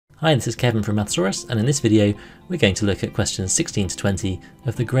Hi, this is Kevin from Mathsaurus, and in this video we're going to look at questions 16 to 20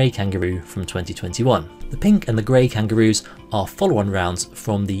 of the Grey Kangaroo from 2021. The pink and the grey kangaroos are follow-on rounds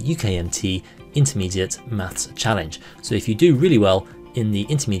from the UKMT Intermediate Maths Challenge. So if you do really well in the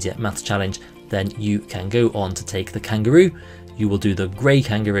Intermediate Maths Challenge, then you can go on to take the Kangaroo. You will do the Grey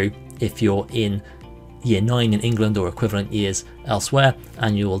Kangaroo if you're in Year 9 in England or equivalent years elsewhere,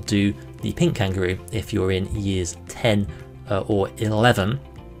 and you will do the Pink Kangaroo if you're in Years 10 or 11.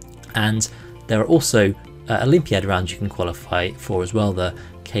 And there are also Olympiad rounds you can qualify for as well, the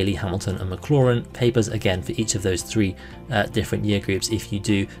Cayley, Hamilton and Maclaurin papers, again for each of those three different year groups if you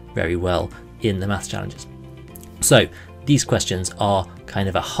do very well in the maths challenges. So these questions are kind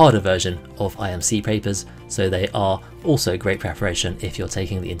of a harder version of IMC papers, so they are also great preparation if you're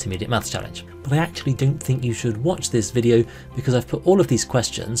taking the Intermediate Maths Challenge. But I actually don't think you should watch this video because I've put all of these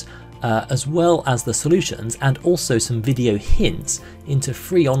questions as well as the solutions and also some video hints into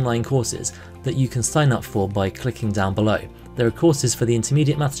free online courses that you can sign up for by clicking down below. There are courses for the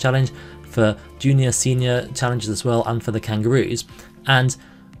Intermediate Maths Challenge, for junior, senior challenges as well, and for the Kangaroos, and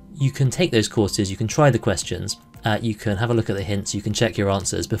you can take those courses, you can try the questions, you can have a look at the hints, you can check your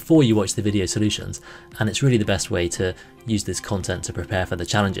answers before you watch the video solutions, and it's really the best way to use this content to prepare for the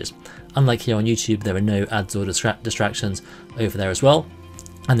challenges. Unlike here on YouTube, there are no ads or distractions over there as well.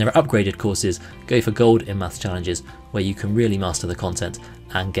 And there are upgraded courses, Go for Gold in Maths Challenges, where you can really master the content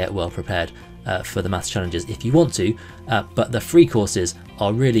and get well prepared for the Maths Challenges if you want to, but the free courses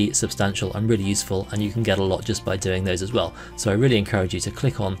are really substantial and really useful, and you can get a lot just by doing those as well. So I really encourage you to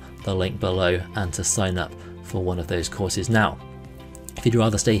click on the link below and to sign up for one of those courses now. If you'd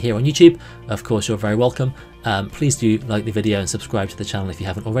rather stay here on YouTube, of course you're very welcome. Please do like the video and subscribe to the channel if you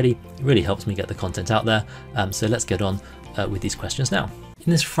haven't already. It really helps me get the content out there. So let's get on with these questions now. In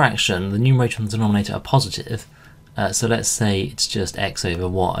this fraction, the numerator and the denominator are positive, so let's say it's just x over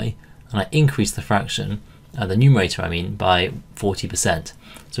y, and I increase the fraction, the numerator I mean, by 40%.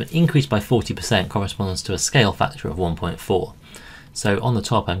 So an increase by 40% corresponds to a scale factor of 1.4. So on the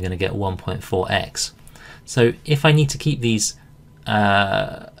top I'm going to get 1.4x. So if I need to keep these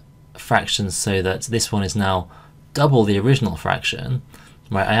fractions so that this one is now double the original fraction,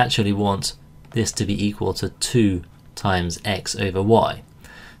 right, I actually want this to be equal to 2 times x over y.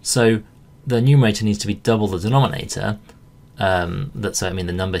 So the numerator needs to be double the denominator, so I mean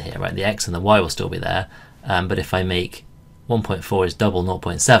the number here, right? The x and the y will still be there, but if I make 1.4 is double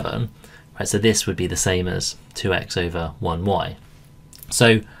 0.7, right? So this would be the same as 2x over 1y.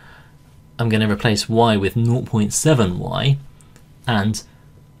 So I'm going to replace y with 0.7y, and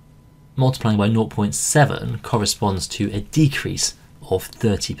multiplying by 0.7 corresponds to a decrease of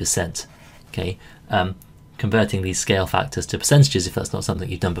 30%. Okay. Converting these scale factors to percentages, if that's not something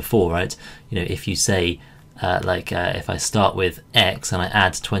you've done before, right? You know, if you say, if I start with x and I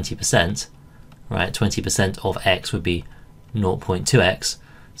add 20%, right, 20% of x would be 0.2x,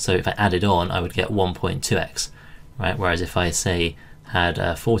 so if I added on, I would get 1.2x, right? Whereas if I say had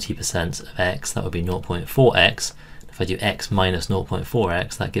 40% of x, that would be 0.4x. If I do x minus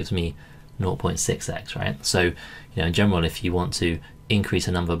 0.4x, that gives me 0.6x, right? So, you know, in general, if you want to increase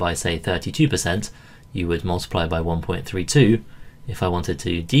a number by, say, 32%, you would multiply by 1.32. If I wanted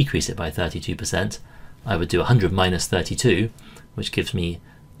to decrease it by 32%, I would do 100 minus 32, which gives me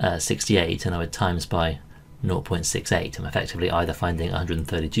 68, and I would times by 0.68. I'm effectively either finding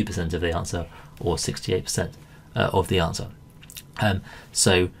 132% of the answer or 68% of the answer.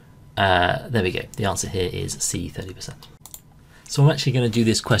 So there we go. The answer here is C, 30%. So I'm actually going to do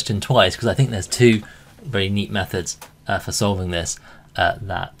this question twice because I think there's two very neat methods for solving this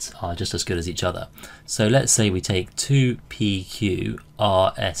that are just as good as each other. So let's say we take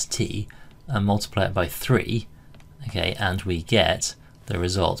 2PQRST and multiply it by 3, okay, and we get the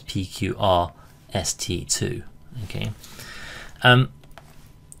result PQRST2. Okay.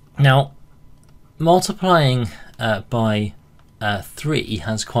 Now, multiplying by 3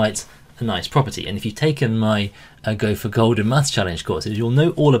 has quite a nice property, and if you've taken my Go for Gold and Maths Challenge courses, you'll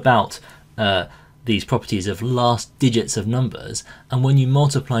know all about these properties of last digits of numbers, and when you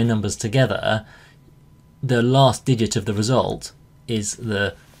multiply numbers together, the last digit of the result is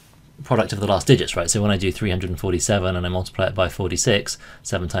the product of the last digits, right? So when I do 347 and I multiply it by 46,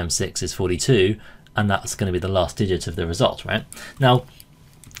 7 times 6 is 42, and that's going to be the last digit of the result, right? Now,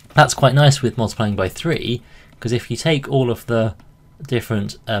 that's quite nice with multiplying by 3, because if you take all of the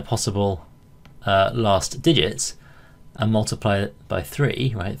different possible last digits and multiply it by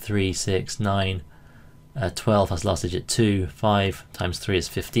 3, right? 3, 6, 9, 12 has last digit 2, 5 times 3 is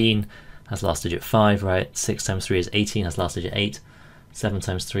 15, has last digit 5, right? 6 times 3 is 18, has last digit 8, 7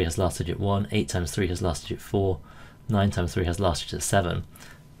 times 3 has last digit 1, 8 times 3 has last digit 4, 9 times 3 has last digit 7.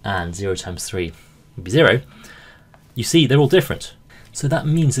 and 0 times 3 would be 0, you see they're all different. So that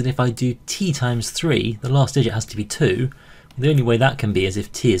means that if I do t times 3, the last digit has to be 2. The only way that can be is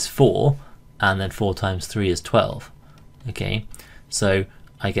if t is 4, and then 4 times 3 is 12. Okay, so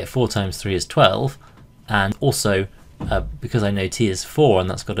I get 4 times 3 is 12, and also because I know t is 4 and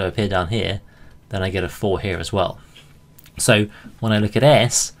that's got to appear down here, then I get a 4 here as well. So when I look at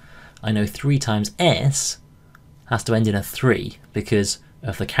s, I know 3 times s has to end in a 3 because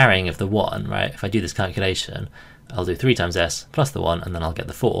of the carrying of the 1, right? If I do this calculation, I'll do 3 times s plus the 1 and then I'll get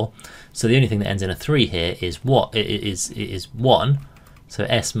the 4. So the only thing that ends in a 3 here is what? It is 1. So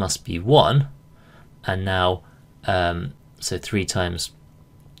s must be 1. And now, so 3 times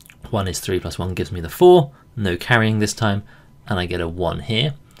 1 is 3 plus 1 gives me the 4. No carrying this time. And I get a 1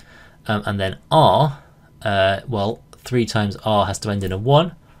 here. And then r, well, 3 times r has to end in a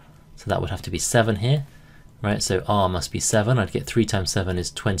 1. So that would have to be 7 here. Right, so r must be 7. I'd get 3 times 7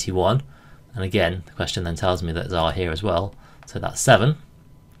 is 21. And again, the question then tells me that there's r here as well. So that's 7.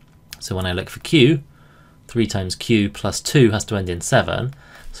 So when I look for q, 3 times q plus 2 has to end in 7.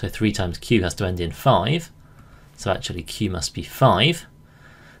 So 3 times q has to end in 5. So actually q must be 5.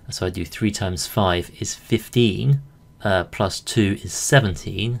 So I do 3 times 5 is 15. Plus 2 is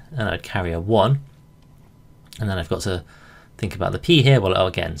 17. And I'd carry a 1. And then I've got to think about the p here. Well,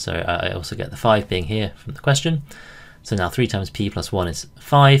 again, so I also get the 5 being here from the question. So now 3 times p plus 1 is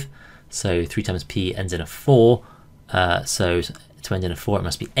 5. So 3 times p ends in a 4. So to end in a 4, it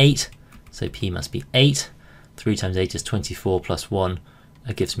must be 8. So p must be 8. 3 times 8 is 24 plus 1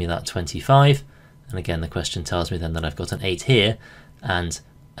 gives me that 25. And again, the question tells me then that I've got an 8 here. And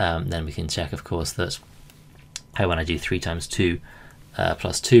then we can check, of course, that when I do 3 times 2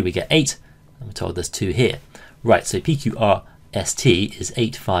 plus 2, we get 8. And we're told there's 2 here. Right, so PQRST is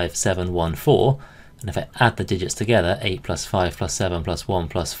 85714. And if I add the digits together, 8 plus 5 plus 7 plus 1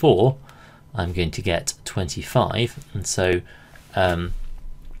 plus 4, I'm going to get 25. And so so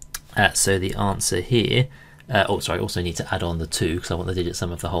the answer here, I also need to add on the 2 because I want the digit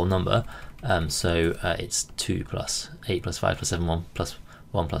sum of the whole number. So it's 2 plus 8 plus 5 plus 7, 1 plus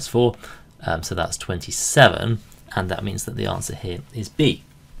 1 plus 4. So that's 27. And that means that the answer here is B.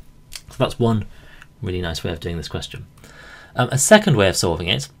 So that's one really nice way of doing this question. A second way of solving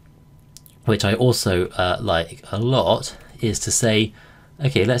it, which I also like a lot, is to say,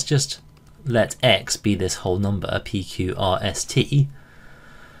 okay, let's just let x be this whole number, PQRST.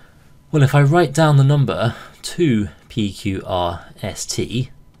 Well, if I write down the number 2 PQRST,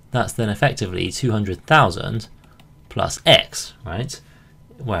 that's then effectively 200,000 plus x, right?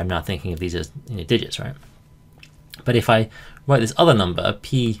 Where I'm now thinking of these as digits, right? But if I write this other number,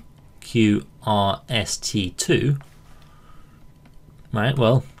 PQRST2, right,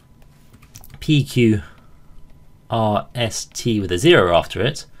 well, PQRST with a 0 after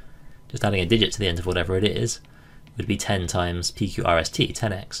it, just adding a digit to the end of whatever it is, would be 10 times PQRST,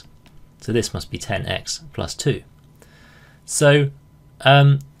 10x. So this must be 10x plus 2. So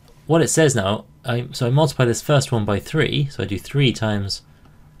what it says now, so I multiply this first one by 3, so I do 3 times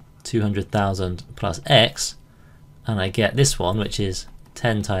 200,000 plus x, and I get this one, which is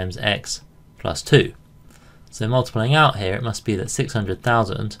 10 times x plus 2. So multiplying out here, it must be that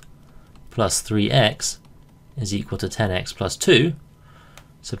 600,000 plus 3x is equal to 10x plus 2.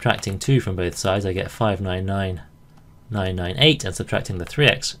 Subtracting 2 from both sides, I get 599,998, and subtracting the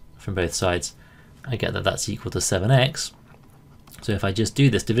 3x from both sides, I get that that's equal to 7x. So if I just do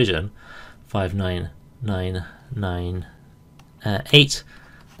this division, 59998,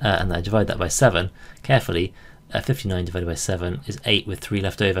 and I divide that by 7 carefully, 59 divided by 7 is 8 with 3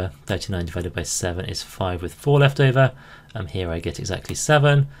 left over, 39 divided by 7 is 5 with 4 left over, here I get exactly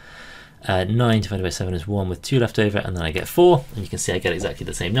 7, 9 divided by 7 is 1 with 2 left over, and then I get 4, and you can see I get exactly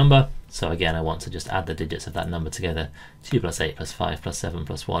the same number. So again, I want to just add the digits of that number together, 2 plus 8 plus 5 plus 7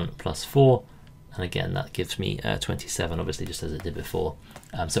 plus 1 plus 4, and again that gives me 27, obviously just as it did before.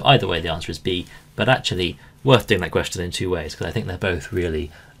 So either way the answer is B, but actually worth doing that question in 2 ways because I think they're both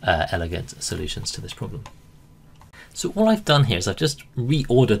really elegant solutions to this problem. So all I've done here is I've just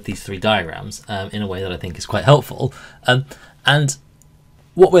reordered these 3 diagrams in a way that I think is quite helpful, and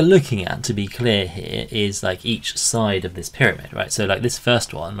what we're looking at, to be clear here, is like each side of this pyramid, right? So like this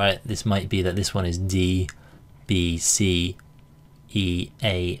first one, right, this might be that this one is D, B, C, E,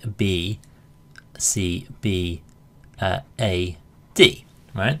 A, B, C, B, A, D,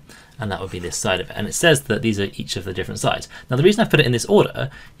 right? And that would be this side of it. And it says that these are each of the different sides. Now the reason I've put it in this order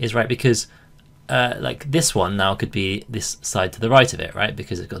is, right, because like this one now could be this side to the right of it, right?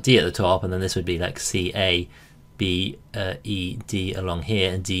 Because it's got D at the top, and then this would be like C, A, B, E, D along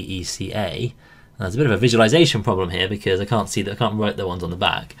here, and D, E, C, A. there's a bit of a visualization problem here because I can't see that, I can't write the ones on the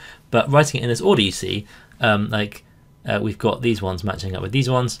back. But writing it in this order, you see, we've got these ones matching up with these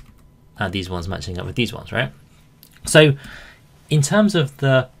ones, and these ones matching up with these ones, right? So in terms of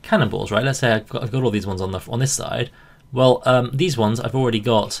the cannonballs, right, let's say I've got all these ones on this side. Well, these ones I've already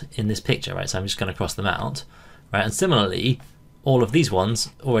got in this picture, right? So I'm just going to cross them out, right? And similarly, all of these ones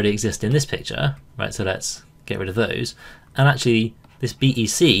already exist in this picture, right? So let's get rid of those. And actually, this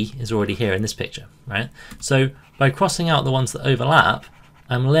BEC is already here in this picture, right? So by crossing out the ones that overlap,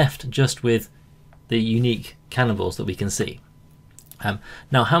 I'm left just with the unique cannonballs that we can see.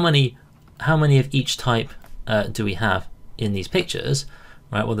 Now, how many of each type do we have in these pictures?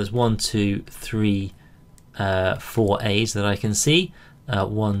 Right. Well, there's 1, 2, 3, 4 A's that I can see.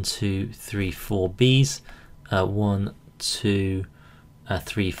 1, 2, 3, 4 B's. 1, 2,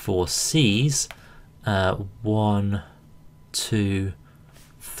 3, 4 C's. 1, 2,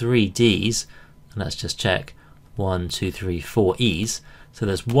 3 D's. And let's just check. 1, 2, 3, 4 E's. So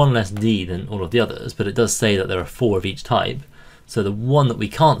there's one less D than all of the others, but it does say that there are 4 of each type. So the one that we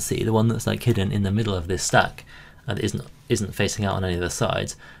can't see, the one that's like hidden in the middle of this stack and isn't facing out on any of the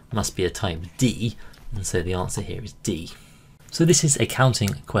sides, must be a type D, and so the answer here is D. So this is a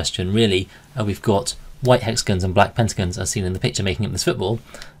counting question really. We've got white hexagons and black pentagons as seen in the picture making up this football,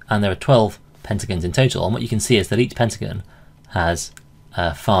 and there are 12 pentagons in total, and what you can see is that each pentagon has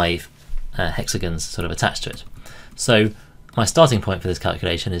 5 hexagons sort of attached to it. So my starting point for this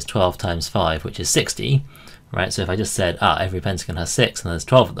calculation is 12 times 5, which is 60. Right, so if I just said, every pentagon has 6 and there's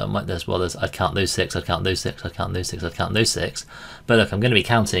 12 of them, I'd count those 6, I'd count those 6, I'd count those 6, I'd count those 6. But look, I'm going to be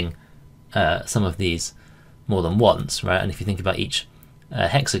counting some of these more than once, right? And if you think about each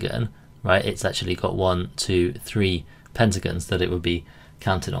hexagon, right, it's actually got 1, 2, 3 pentagons that it would be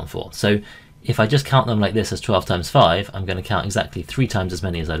counted on for. So if I just count them like this as 12 times 5, I'm going to count exactly 3 times as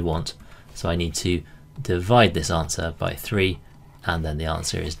many as I'd want. So I need to divide this answer by 3, and then the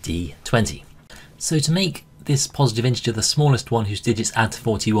answer is D, 20. So to make this positive integer the smallest one whose digits add to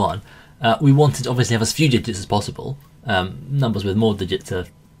 41, we wanted to obviously have as few digits as possible. Numbers with more digits are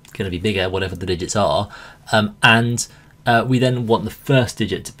going to be bigger, whatever the digits are, and we then want the first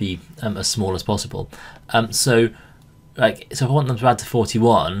digit to be as small as possible. So if I want them to add to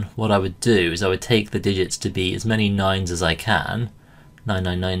 41, what I would do is I would take the digits to be as many 9s as I can.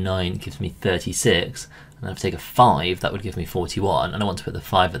 9999 gives me 36, and if I take a 5, that would give me 41, and I want to put the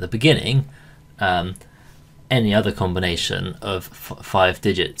 5 at the beginning. Any other combination of 5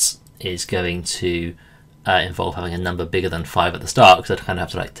 digits is going to involve having a number bigger than 5 at the start, because I'd kind of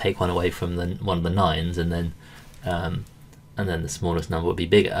have to take one away from one of the 9s, and then the smallest number would be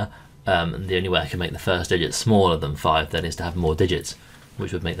bigger. The only way I can make the first digit smaller than 5 then is to have more digits,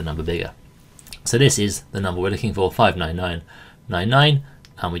 which would make the number bigger. So this is the number we're looking for, 59999,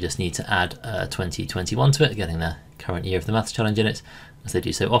 and we just need to add 2021 to it, getting the current year of the maths challenge in it, as they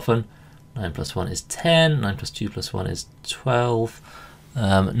do so often. 9 plus 1 is 10, 9 plus 2 plus 1 is 12,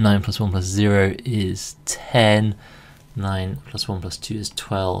 9 plus 1 plus 0 is 10, 9 plus 1 plus 2 is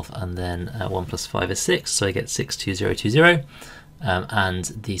 12, and then 1 plus 5 is 6, so I get 62020, and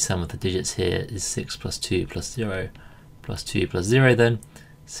the sum of the digits here is 6 plus 2 plus 0 plus 2 plus 0 then.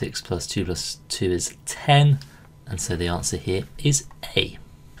 6 plus 2 plus 2 is 10, and so the answer here is A.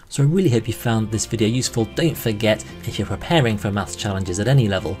 So I really hope you found this video useful. Don't forget, if you're preparing for maths challenges at any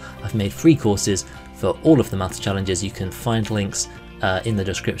level, I've made free courses for all of the maths challenges. You can find links in the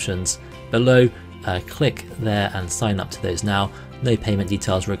descriptions below. Click there and sign up to those now. No payment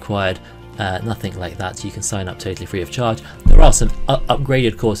details required, nothing like that. So you can sign up totally free of charge. There are some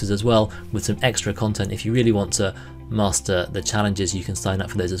upgraded courses as well with some extra content. If you really want to master the challenges, you can sign up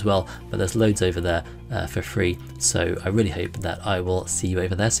for those as well, but there's loads over there for free. So I really hope that I will see you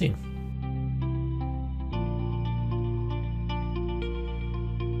over there soon.